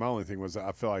arena, my only thing was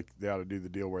I feel like they ought to do the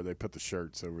deal where they put the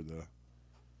shirts over the.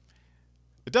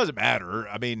 It doesn't matter.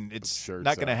 I mean, it's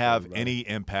not going to have any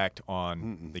impact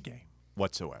on the game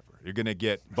whatsoever. You're going to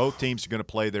get – both teams are going to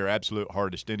play their absolute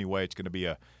hardest anyway. It's going to be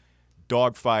a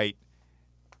dogfight.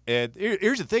 And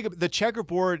here's the thing. The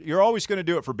checkerboard, you're always going to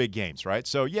do it for big games, right?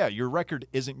 So, yeah, your record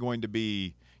isn't going to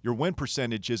be – your win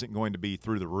percentage isn't going to be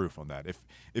through the roof on that.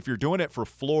 If you're doing it for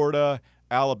Florida,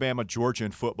 Alabama, Georgia,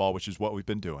 and football, which is what we've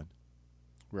been doing.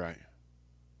 Right.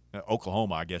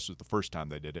 Oklahoma, I guess, was the first time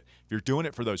they did it. If you're doing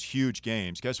it for those huge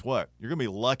games, guess what? You're going to be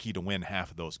lucky to win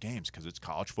half of those games because it's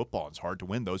college football. It's hard to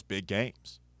win those big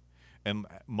games. And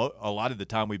a lot of the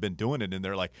time we've been doing it, and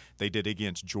they're like they did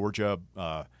against Georgia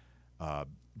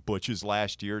Butches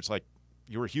last year. It's like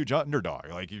you were a huge underdog.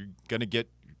 Like you're going to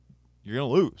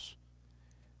lose.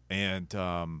 And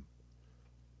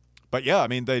but yeah, I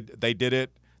mean they did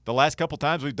it the last couple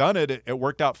times we've done it. It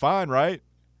worked out fine, right?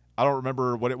 I don't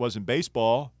remember what it was in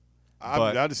baseball.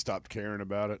 I just stopped caring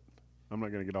about it. I'm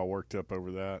not going to get all worked up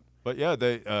over that. But yeah,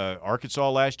 they Arkansas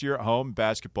last year at home,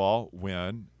 basketball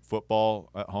win.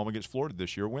 Football at home against Florida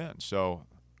this year win. So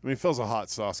I mean, Phil's a hot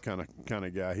sauce kind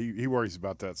of guy. He worries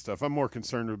about that stuff. I'm more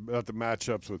concerned about the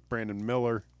matchups with Brandon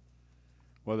Miller,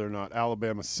 whether or not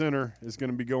Alabama center is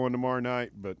going to be going tomorrow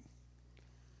night. But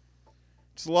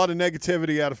just a lot of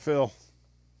negativity out of Phil.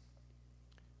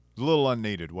 It was a little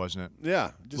unneeded, wasn't it?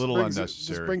 Yeah, a little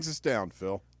unnecessary. Just brings us down,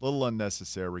 Phil. A little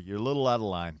unnecessary. You're a little out of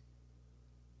line.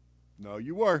 No,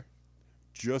 you were.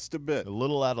 Just a bit. A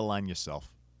little out of line yourself.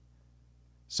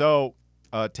 So,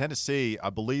 Tennessee, I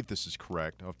believe this is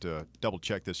correct. I'll have to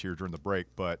double-check this here during the break,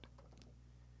 but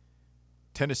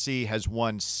Tennessee has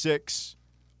won 6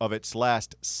 of its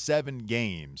last 7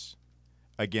 games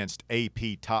against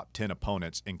AP top 10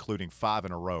 opponents, including 5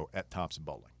 in a row at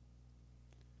Thompson-Boling.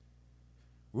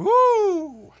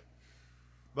 Woo!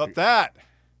 About that.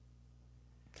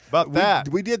 about that.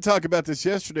 We did talk about this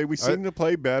yesterday. We seem to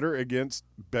play better against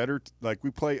better, like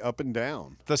we play up and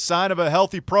down. The sign of a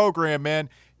healthy program, man.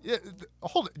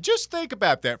 Hold it. Just think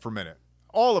about that for a minute.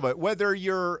 All of it, whether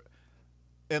you're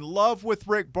in love with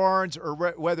Rick Barnes or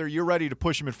whether you're ready to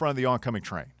push him in front of the oncoming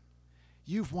train.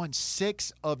 You've won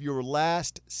 6 of your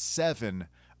last 7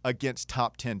 against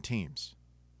top 10 teams.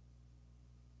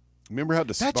 Remember how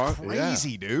That's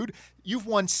crazy, dude. You've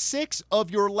won 6 of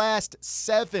your last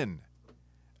 7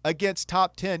 against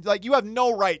top 10. Like, you have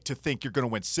no right to think you're going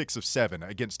to win 6 of 7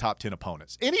 against top 10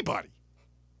 opponents. Anybody.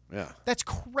 Yeah. That's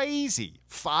crazy.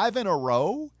 5 in a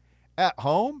row at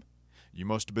home? You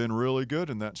must have been really good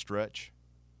in that stretch.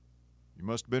 You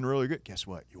must have been really good. Guess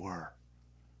what? You were.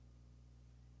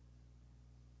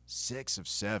 6 of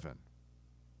 7.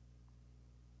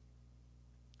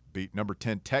 Beat number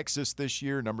 10 Texas this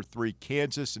year, number 3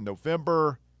 Kansas in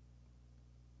November.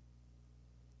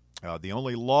 The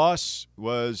only loss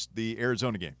was the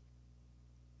Arizona game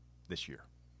this year.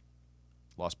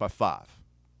 Lost by 5.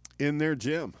 In their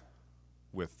gym.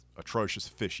 With atrocious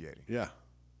officiating. Yeah.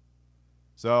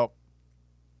 So,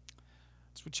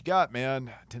 that's what you got,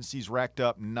 man. Tennessee's racked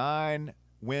up 9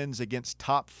 wins against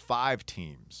top 5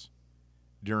 teams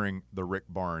during the Rick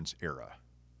Barnes era.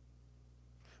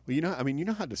 Well, you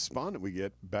know how despondent we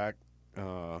get back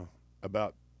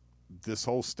about this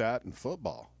whole stat in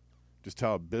football. Just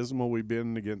how abysmal we've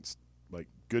been against, like,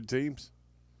 good teams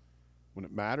when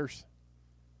it matters.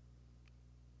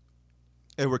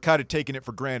 And we're kind of taking it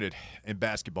for granted in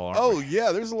basketball, aren't we?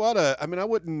 Yeah, there's a lot of –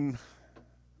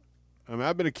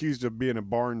 I've been accused of being a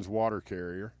Barnes water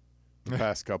carrier the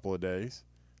past couple of days.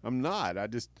 I'm not.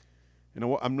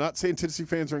 I'm not saying Tennessee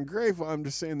fans are ungrateful. I'm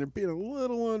just saying they're being a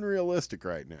little unrealistic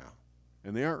right now.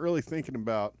 And they aren't really thinking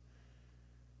about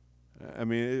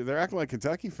they're acting like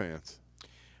Kentucky fans.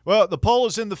 Well, the poll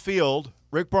is in the field,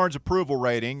 Rick Barnes' approval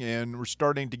rating, and we're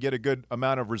starting to get a good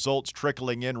amount of results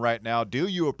trickling in right now. Do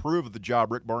you approve of the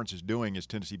job Rick Barnes is doing as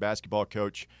Tennessee basketball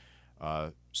coach?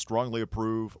 Strongly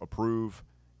approve,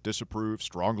 disapprove,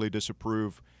 strongly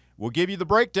disapprove. We'll give you the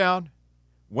breakdown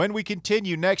when we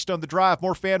continue next on The Drive.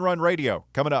 More Fan Run Radio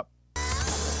coming up.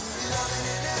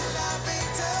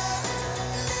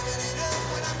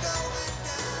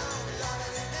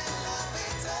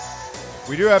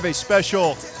 We do have a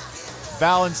special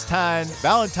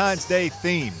Valentine's Day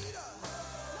themed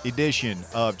edition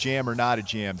of Jam or Not a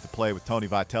Jam to play with Tony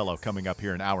Vitello coming up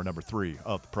here in hour number 3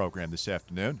 of the program this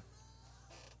afternoon.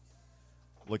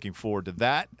 Looking forward to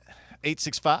that.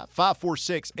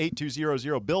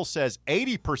 865-546-8200. Bill says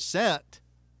 80%.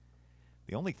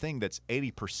 The only thing that's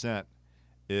 80%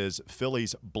 is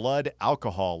Philly's blood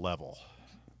alcohol level.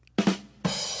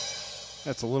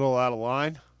 That's a little out of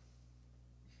line.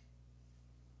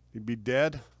 He'd be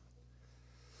dead.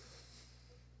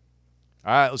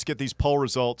 All right, let's get these poll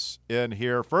results in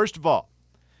here. First of all,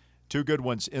 2 good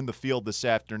ones in the field this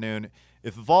afternoon.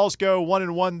 If the Vols go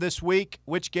 1-1 this week,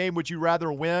 which game would you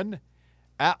rather win?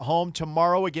 At home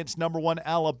tomorrow against number 1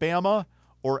 Alabama,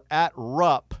 or at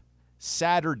Rupp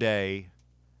Saturday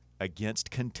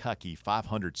against Kentucky?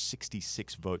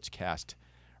 566 votes cast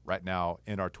right now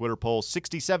in our Twitter poll.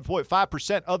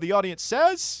 67.5% of the audience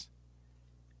says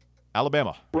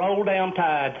Alabama. Roll down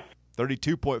Tide.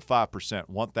 32.5%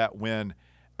 want that win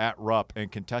at Rupp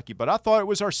and Kentucky. But I thought it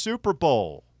was our Super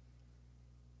Bowl.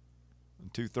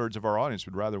 And 2/3 of our audience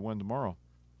would rather win tomorrow.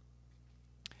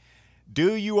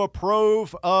 Do you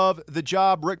approve of the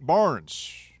job Rick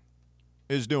Barnes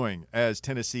is doing as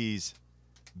Tennessee's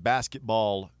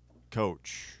basketball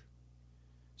coach?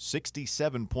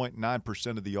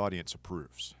 67.9% of the audience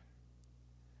approves.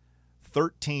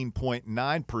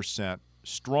 13.9%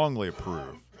 strongly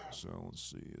approve. So let's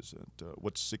see, is that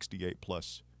what's 68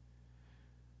 plus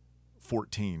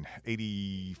 14?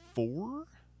 84?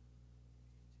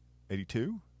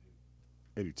 82?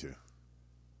 82.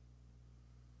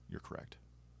 You're correct.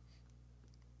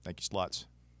 Thank you, Slots.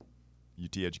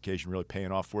 UT Education really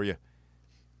paying off for you.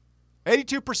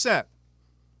 82%.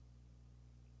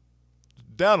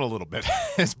 Down a little bit.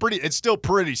 It's still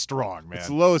pretty strong, man. It's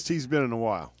the lowest he's been in a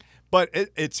while. But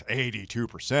it's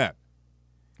 82%.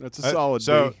 That's a solid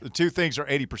So B. the 2 things are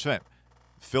 80%.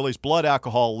 Philly's blood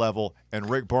alcohol level and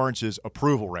Rick Barnes'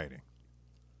 approval rating.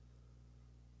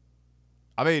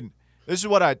 I mean, this is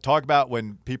what I talk about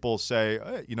when people say,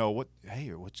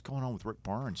 what's going on with Rick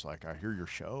Barnes? Like, I hear your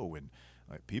show, and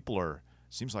like people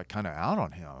seems like kind of out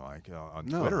on him. Like on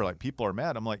Twitter, like people are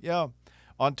mad. I'm like, yeah,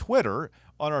 on Twitter,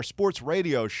 on our sports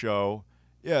radio show,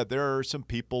 yeah, there are some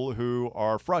people who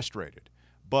are frustrated.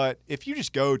 But if you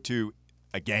just go to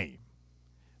a game,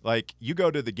 Like, you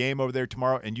go to the game over there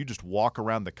tomorrow and you just walk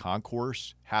around the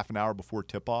concourse half an hour before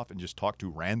tip-off and just talk to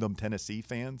random Tennessee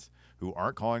fans who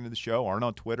aren't calling to the show, aren't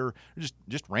on Twitter, or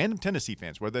just random Tennessee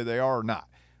fans, whether they are or not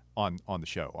on the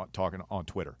show, talking on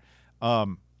Twitter.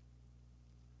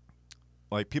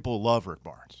 Like, people love Rick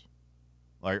Barnes.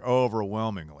 Like,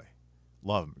 overwhelmingly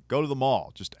love him. Go to the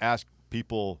mall. Just ask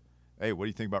people, hey, what do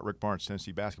you think about Rick Barnes,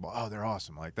 Tennessee basketball? Oh, they're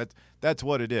awesome. Like, that's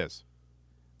what it is.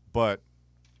 But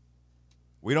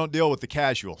we don't deal with the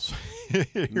casuals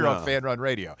here on Fan Run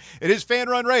Radio. It is Fan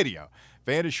Run Radio.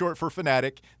 Fan is short for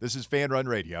fanatic. This is Fan Run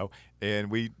Radio,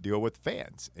 and we deal with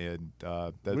fans. And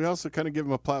we also kind of give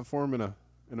them a platform and a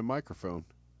microphone.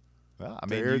 Well, I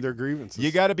to mean, air their grievances.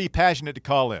 You got to be passionate to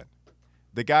call in.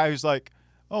 The guy who's like,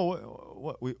 oh,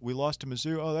 what we lost to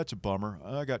Mizzou? Oh, that's a bummer.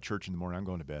 I got church in the morning. I'm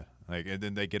going to bed. Like, and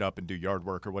then they get up and do yard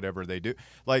work or whatever they do.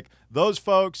 Like, those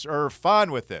folks are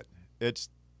fine with it. It's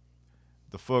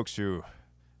the folks who,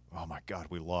 oh, my God,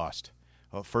 we lost.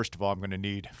 Well, first of all, I'm going to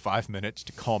need 5 minutes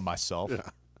to calm myself. Yeah.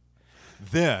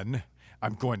 Then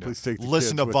I'm going to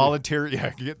listen to voluntary.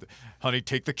 Yeah, honey,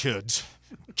 take the kids.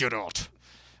 Get out.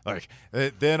 Like,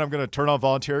 then I'm going to turn on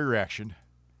voluntary reaction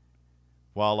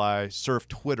while I surf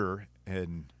Twitter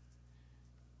and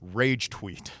rage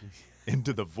tweet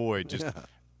into the void. Just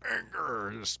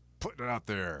anger, just putting it out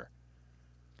there.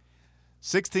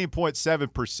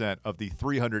 16.7% of the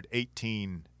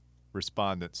 318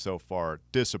 respondents so far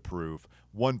disapprove.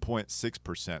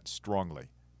 1.6% strongly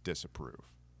disapprove.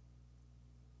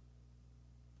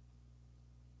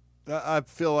 I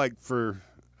feel like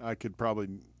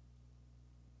I'm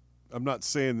not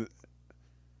saying that.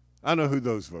 I know who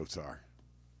those votes are.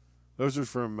 Those are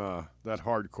from that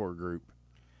hardcore group.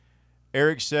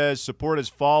 Eric says support has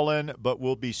fallen, but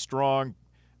will be strong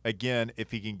again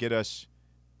if he can get us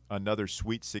another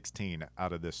Sweet 16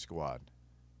 out of this squad.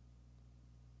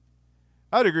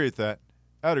 I'd agree with that.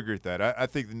 I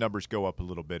think the numbers go up a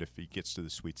little bit if he gets to the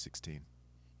Sweet 16.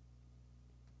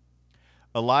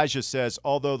 Elijah says,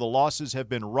 although the losses have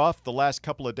been rough the last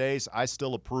couple of days, I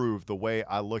still approve. The way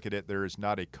I look at it, there is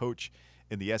not a coach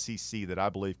in the SEC that I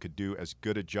believe could do as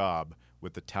good a job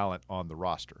with the talent on the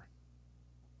roster.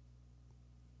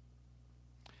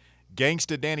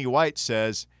 Gangsta Danny White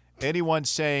says, anyone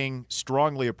saying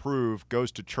strongly approve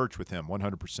goes to church with him,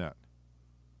 100%.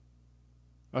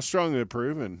 I strongly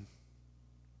approve, and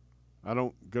I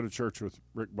don't go to church with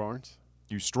Rick Barnes.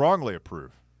 You strongly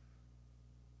approve.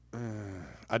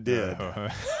 I did.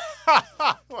 I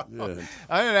didn't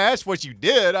ask what you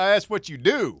did. I asked what you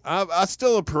do. I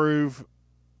still approve.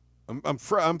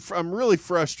 I'm really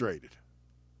frustrated.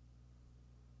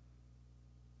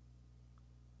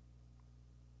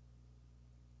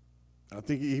 I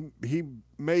think he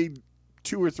made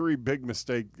 2 or 3 big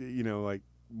mistakes. You know, like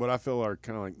what I feel are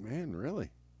kind of like, man, really,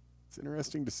 it's an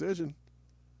interesting decision.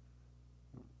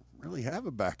 Really have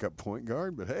a backup point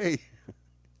guard, but hey.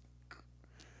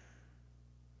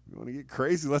 You want to get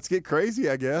crazy? Let's get crazy,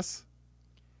 I guess.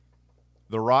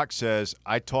 The Rock says,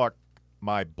 I talk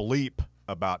my bleep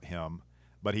about him,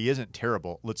 but he isn't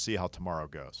terrible. Let's see how tomorrow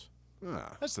goes.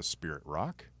 That's the spirit,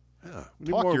 Rock. Yeah.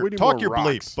 Talk your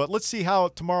bleep, but let's see how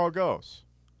tomorrow goes.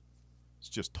 It's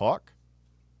just talk.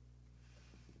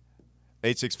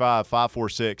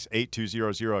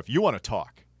 865-546-8200 if you want to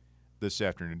talk this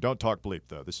afternoon. Don't talk bleep,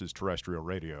 though. This is terrestrial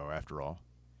radio, after all.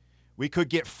 We could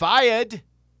get fired.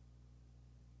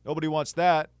 Nobody wants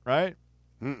that, right?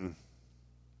 Mm-mm.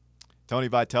 Tony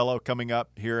Vitello coming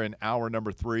up here in hour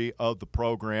number 3 of the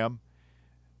program.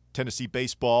 Tennessee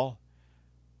baseball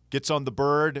gets on the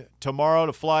bird tomorrow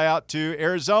to fly out to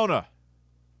Arizona,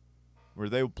 where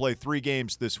they will play 3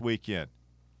 games this weekend.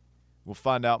 We'll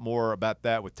find out more about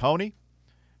that with Tony.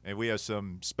 And we have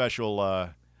some special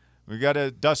we got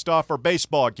to dust off our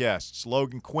baseball guests.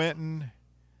 Logan Quinton,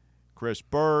 Chris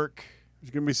Burke. There's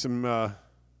going to be some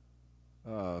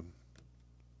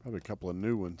probably a couple of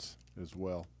new ones as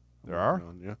well. There are?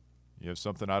 Yeah. You have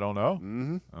something I don't know?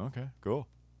 Mm-hmm. Okay, cool.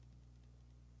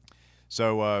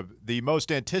 So the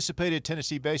most anticipated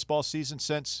Tennessee baseball season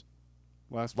since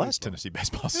last Tennessee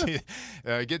baseball season.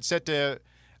 Getting set to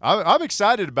I'm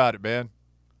excited about it, man.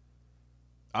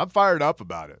 I'm fired up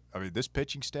about it. I mean, this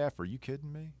pitching staff, are you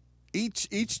kidding me? Each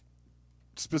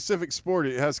specific sport,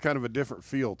 it has kind of a different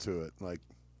feel to it. Like,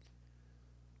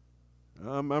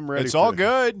 I'm ready. It's all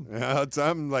good. Yeah,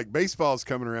 I'm like, baseball's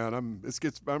coming around. I'm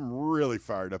really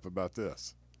fired up about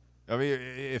this. I mean,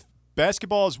 if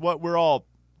basketball is what we're all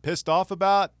pissed off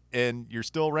about, and you're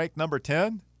still ranked number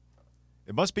 10,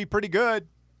 it must be pretty good.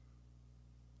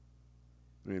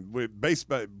 I mean,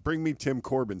 baseball. Bring me Tim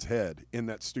Corbin's head in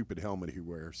that stupid helmet he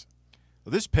wears.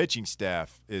 Well, this pitching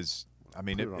staff is. I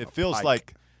mean, it feels pike.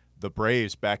 like the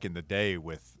Braves back in the day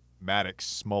with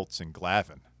Maddox, Smoltz, and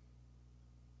Glavine.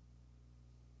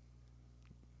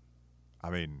 I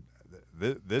mean,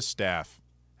 this staff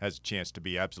has a chance to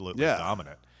be absolutely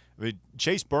dominant. I mean,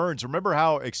 Chase Burns, remember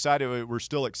how excited we're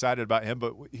still excited about him,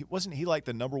 but wasn't he like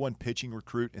the number one pitching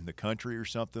recruit in the country or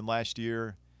something last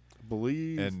year? I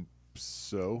believe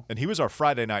so. And he was our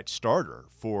Friday night starter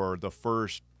for the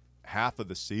first half of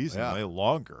the season, maybe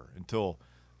longer, until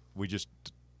we just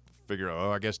figured,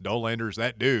 I guess Dolander's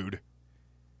that dude.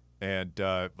 And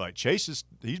like Chase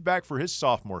he's back for his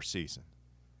sophomore season.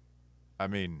 I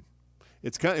mean,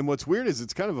 it's kind of, and what's weird is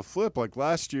it's kind of a flip. Like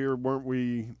last year,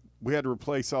 we had to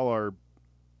replace all our.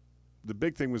 The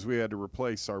big thing was we had to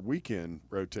replace our weekend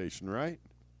rotation, right?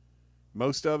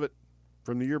 Most of it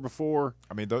from the year before.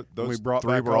 I mean, those we brought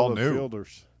three back were all the new.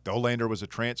 Fielders. Dolander was a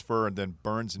transfer, and then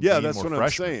Burns and Dean that's were what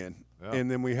freshmen. I'm saying. Yeah. And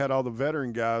then we had all the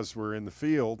veteran guys were in the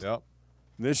field. Yep.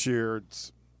 And this year,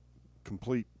 it's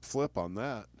complete flip on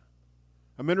that.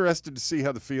 I'm interested to see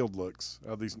how the field looks,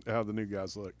 how the new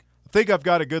guys look. I think I've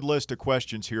got a good list of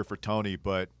questions here for Tony,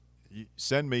 but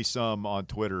send me some on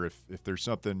Twitter if there's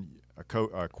something,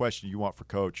 a question you want for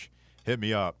Coach. Hit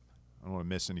me up. I don't want to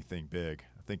miss anything big.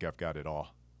 I think I've got it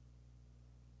all.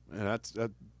 And that's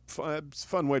fun. It's a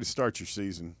fun way to start your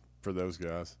season for those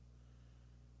guys.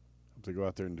 Hope they go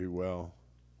out there and do well.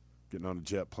 Getting on a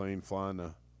jet plane, flying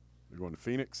they're going to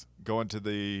Phoenix. Going to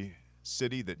the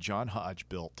city that John Hodge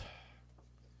built.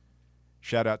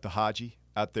 Shout out to Hodgie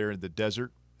out there in the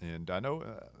desert. And I know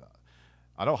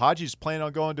Hodgie's planning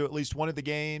on going to at least one of the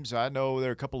games. I know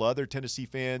there are a couple other Tennessee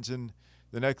fans in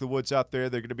the neck of the woods out there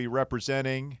they're going to be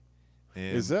representing.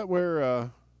 And is that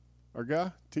where our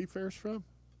guy, T-Fair's from?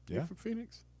 Yeah. From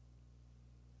Phoenix?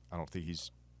 I don't think he's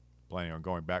planning on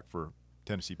going back for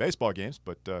Tennessee baseball games,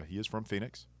 but he is from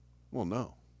Phoenix. Well,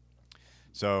 no.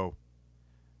 So,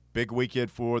 big weekend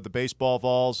for the baseball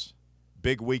Vols.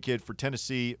 Big weekend for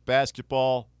Tennessee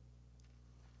basketball.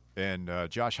 And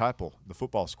Josh Heupel, the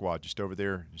football squad, just over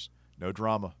there. Just no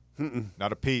drama.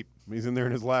 Not a peep. He's in there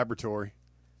in his laboratory.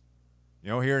 You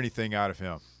don't hear anything out of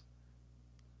him.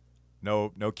 No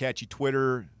catchy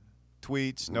Twitter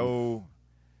tweets, no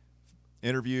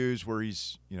interviews where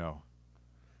he's,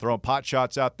 throwing pot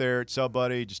shots out there at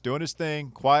somebody, just doing his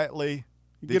thing quietly.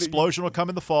 The explosion will come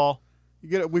in the fall. You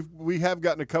get it. We have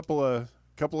gotten a couple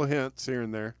of hints here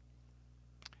and there.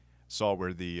 Saw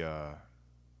where the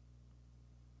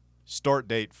start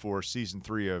date for season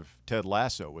 3 of Ted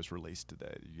Lasso was released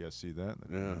today. Did you guys see that?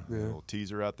 Yeah. A little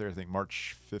teaser out there. I think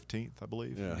March 15th, I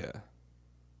believe. Yeah.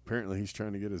 Apparently, he's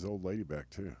trying to get his old lady back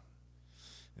too.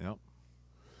 Yep.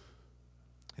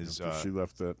 She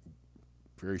left that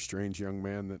very strange young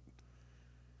man that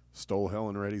stole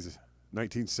Helen Reddy's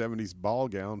 1970s ball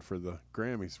gown for the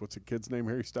Grammys. What's the kid's name?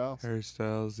 Harry Styles? Harry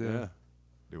Styles, yeah.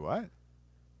 Do what?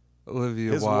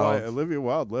 Olivia His Wilde. wife, Olivia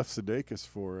Wilde left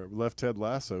left Ted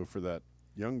Lasso for that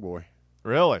young boy.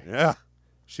 Really? Yeah.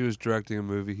 She was directing a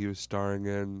movie he was starring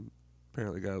in.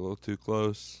 Apparently got a little too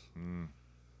close.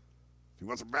 He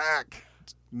wants her back.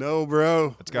 No,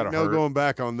 bro. It's gotta no hurt. going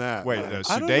back on that. Wait, I don't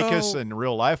Sudeikis know. in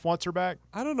real life wants her back?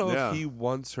 I don't know Yeah. if he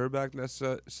wants her back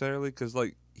necessarily because,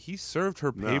 he served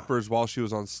her No. papers while she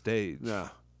was on stage. Yeah.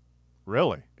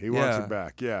 Really? He wants Yeah. her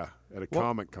back, yeah. At a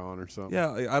Comic Con or something.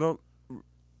 Yeah, I don't.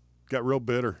 Got real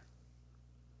bitter.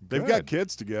 They've Good. got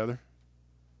kids together.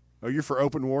 Oh, you're for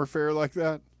open warfare like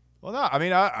that? Well, no. I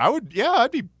mean, I would. Yeah,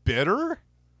 I'd be bitter.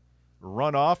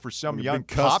 Run off for some Like a young big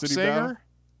pop custody singer. battle?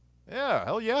 Yeah,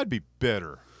 hell yeah, I'd be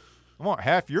bitter. I want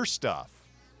half your stuff.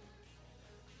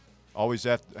 Always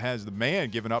has the man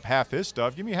giving up half his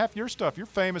stuff. Give me half your stuff. You're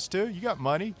famous too. You got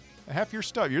money. Half your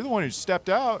stuff. You're the one who stepped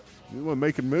out. You're the one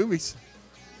making movies.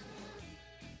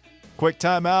 Quick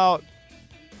timeout.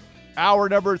 Hour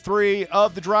number 3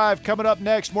 of The Drive coming up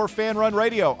next. More Fan Run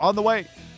Radio on the way.